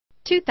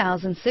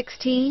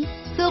2016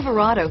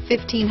 Silverado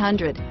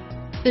 1500.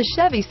 The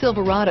Chevy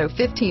Silverado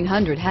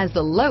 1500 has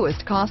the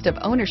lowest cost of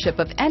ownership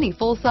of any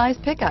full-size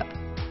pickup.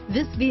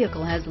 This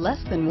vehicle has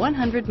less than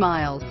 100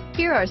 miles.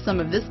 Here are some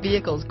of this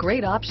vehicle's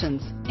great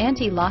options: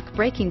 anti-lock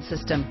braking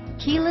system,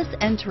 keyless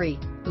entry,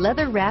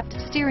 leather-wrapped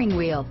steering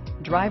wheel,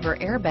 driver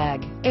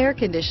airbag, air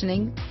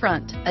conditioning,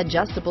 front,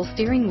 adjustable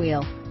steering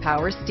wheel,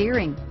 power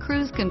steering,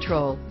 cruise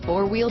control,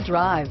 four-wheel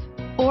drive,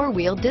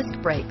 four-wheel disc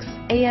brakes,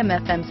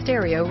 AM/FM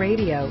stereo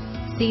radio,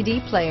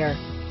 CD player,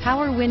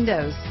 power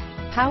windows,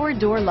 power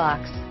door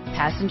locks,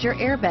 passenger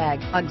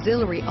airbag,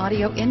 auxiliary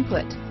audio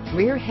input,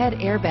 rear head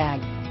airbag,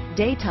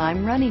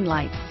 daytime running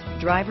lights,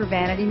 driver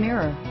vanity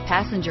mirror,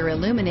 passenger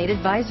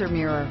illuminated visor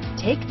mirror.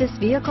 Take this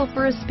vehicle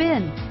for a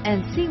spin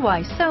and see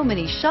why so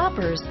many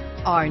shoppers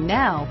are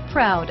now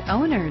proud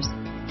owners.